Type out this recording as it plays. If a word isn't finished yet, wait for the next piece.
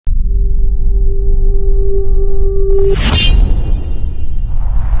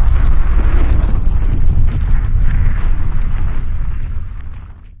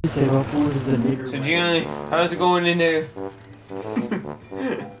the nigger. So Gianni, how's it going in there?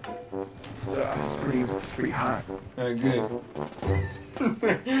 It's pretty hot. Good.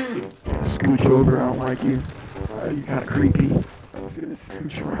 Scooch over, I don't like you. You kinda creepy. I was gonna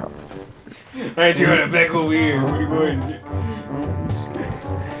scooch around. Alright, Gianni, back over here. What are you going?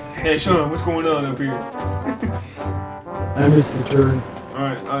 Hey, Sean, what's going on up here? I missed the turn.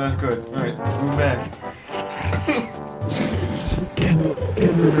 Alright, oh, that's good. Alright, move back.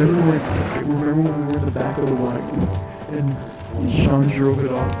 Remember when we were in the back of the wagon and Sean drove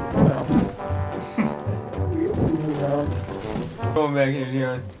it off the mountain? Going back here,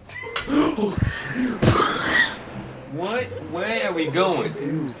 Gianni. What? Where are we going?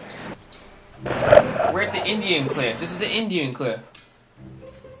 We're at the Indian Cliff. This is the Indian Cliff.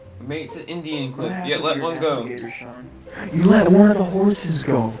 We made it to the Indian Cliff. Yeah, let one go. You let one of the horses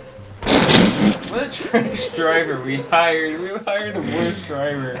go. What a trash driver we hired. We hired the worst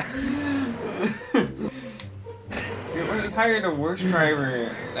driver. We hired the worst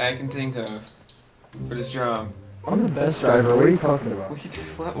driver that I can think of for this job. I'm the best driver. What are you talking about? We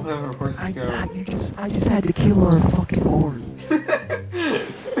just let one of our horses go. I just had to kill our fucking horse.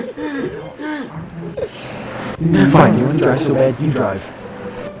 Fine, you want to drive so bad, you drive.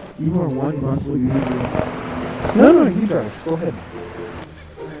 You are one muscle user. No, you drive. Go ahead.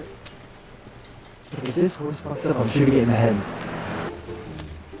 If this horse fucks up, I'm shooting it in the head.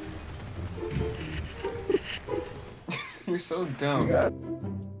 You're so dumb.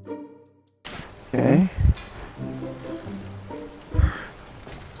 Okay.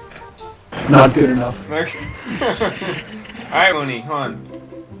 Not good enough. Alright, Moni, hold on.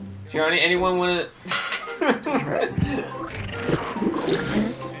 Gianni, anyone wanna...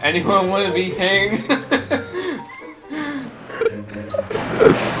 anyone wanna be hanged?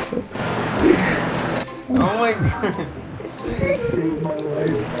 Oh my god. You saved my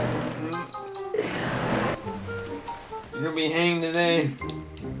life. You're gonna be hanged today.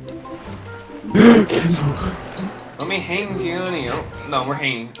 Let me hang Gianni. Oh, no, we're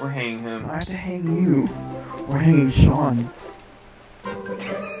hanging him. I have to hang you. We're hanging Sean.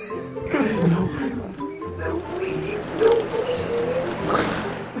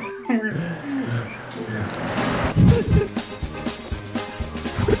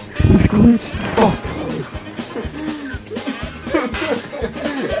 He's glitched. Oh.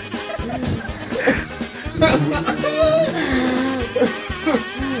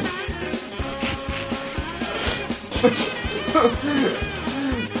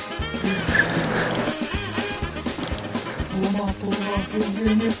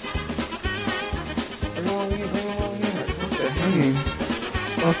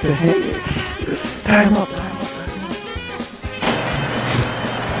 Fuck the hanging. Time up.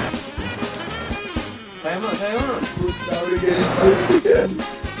 Time up. We're starting getting close again.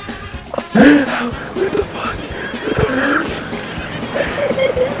 What the fuck?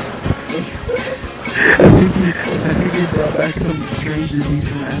 I think we brought back some strange disease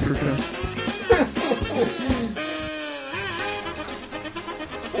from Africa.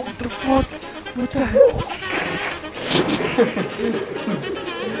 What the fuck? What the hell?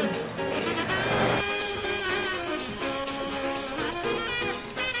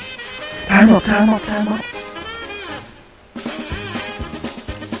 Time up. Time up.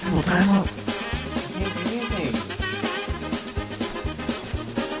 Can't do anything.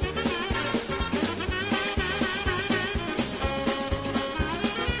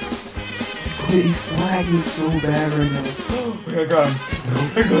 He's lagging so bad right now. I got him.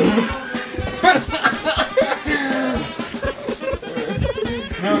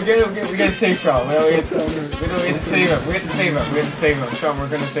 No, we gotta save Sean. We have to save him. We have to save him. Sean, we're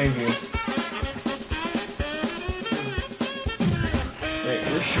gonna save you. Wait,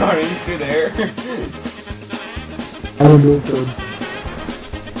 Sean, are you still there? I don't know, dude.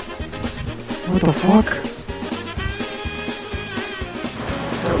 What the fuck?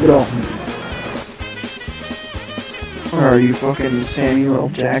 Get off me. Where are you, fucking Samuel L.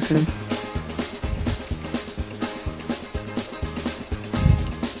 Jackson?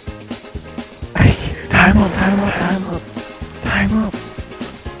 Time up.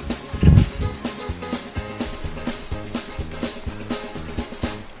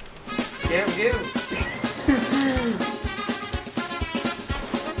 Get him.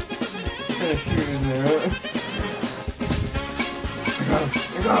 He's gonna shoot in there, huh? I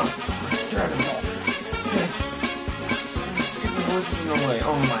got him. Drag him. Yes. The stupid horse is in the way.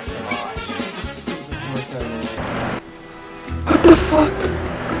 Oh my gosh. Get the stupid horse out of the way. What the fuck?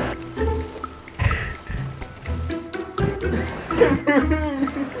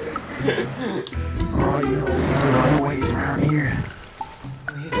 Oh, you know, runaways around here.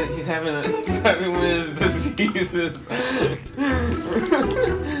 He's having a Jesus.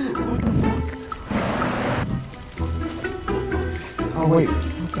 Oh wait,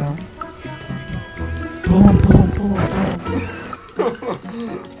 okay. Pull him.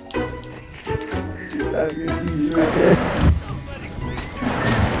 I can see you right there.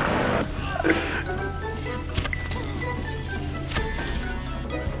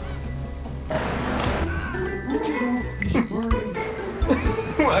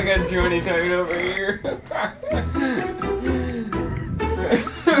 I got Johnny tied over here.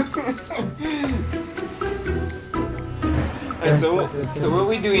 Alright, so what are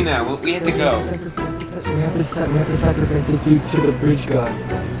we doing now? We have to go. We have to sacrifice this dude to the bridge god.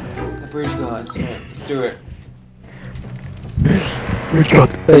 The bridge gods. Yeah, let's do it. Bridge god,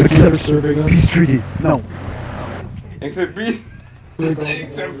 accept serving us. Peace treaty. No. Accept peace.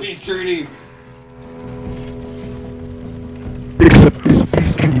 Accept peace treaty. Accept this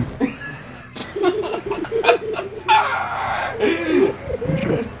peace treaty.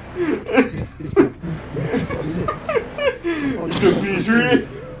 Accept peace treaty.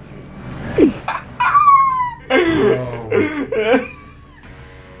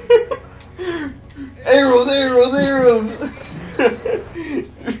 Arrows.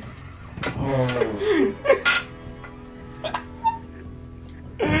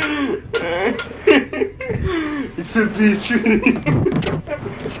 It's a peace treaty.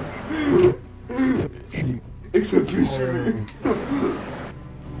 It's a peace treaty.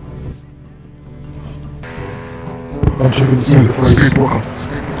 I'm checking the sacrifice.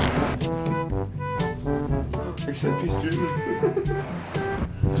 Accept peace treaty.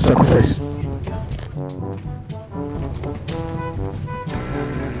 Sacrifice.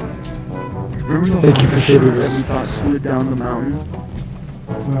 Thank you for saving us. We thought slid down the mountain.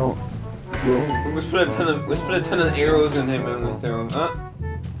 Well, let's put a ton of arrows in him and we throw him. Huh?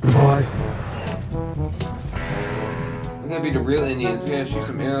 goodbye. We gotta be the real Indians. We gotta shoot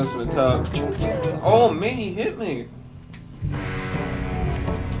some arrows from the top. Oh man, he hit me.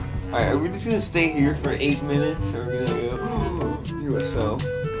 Alright, are we just gonna stay here for 8 minutes? Or are we gonna go USO?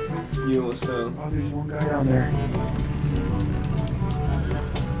 USO. Oh, there's one guy down there.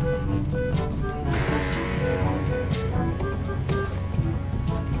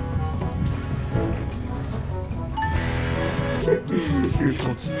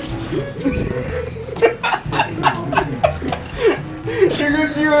 Here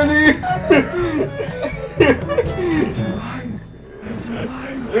goes Johnny!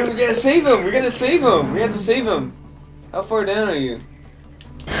 We gotta save him! We gotta save him! We have to save him! How far down are you?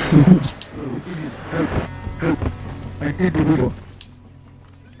 I did the little.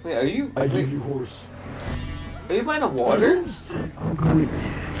 Wait, are you? I gave you horse. Are you by the water? I'm going.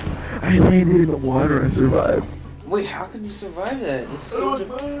 I landed in the water. I survived. Wait, how can you survive that? It's so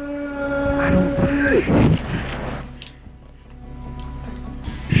difficult. I don't.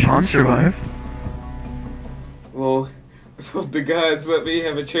 Sean survived. Well, let's hope the gods let me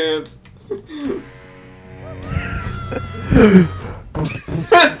have a chance.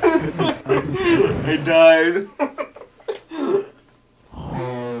 I died.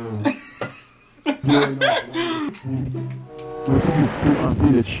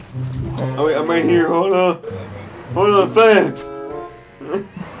 Oh wait, I'm right here. Hold on, fast.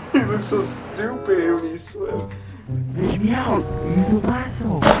 He looks so stupid when he swims. Fish me out. Use the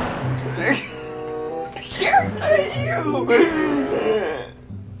lasso. I can't get you.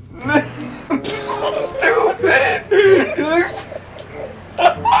 Stupid. He looks.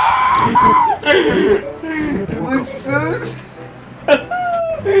 He looks so.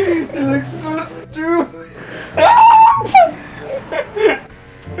 He looks so stupid.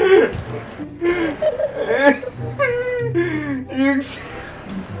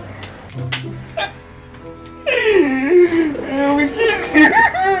 We can't.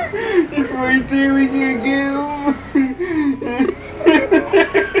 He's right there. We can't get him.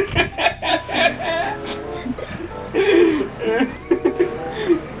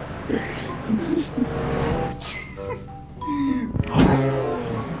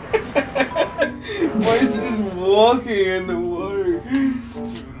 Why is he just walking in the water?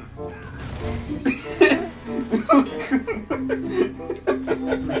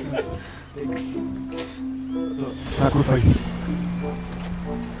 Sacrifice.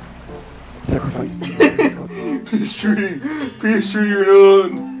 Sacrifice. Peace treaty or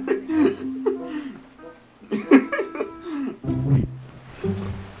none. Wait.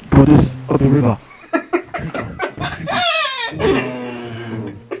 Brothers of the river.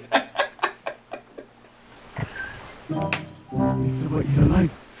 He's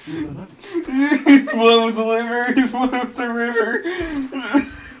alive. He's one with the liver. He's one with the river.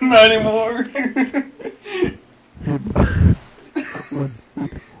 Not anymore. Run.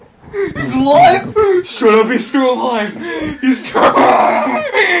 He's alive! Shut up, he's still alive! He's still alive!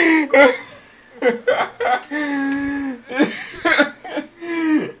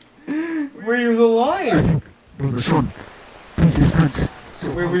 Wait, he was alive! Brother Sean, please his hands.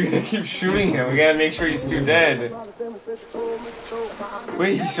 Wait, we're gonna keep shooting him. We gotta make sure he's still dead.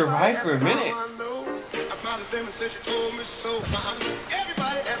 Wait, he survived for a minute.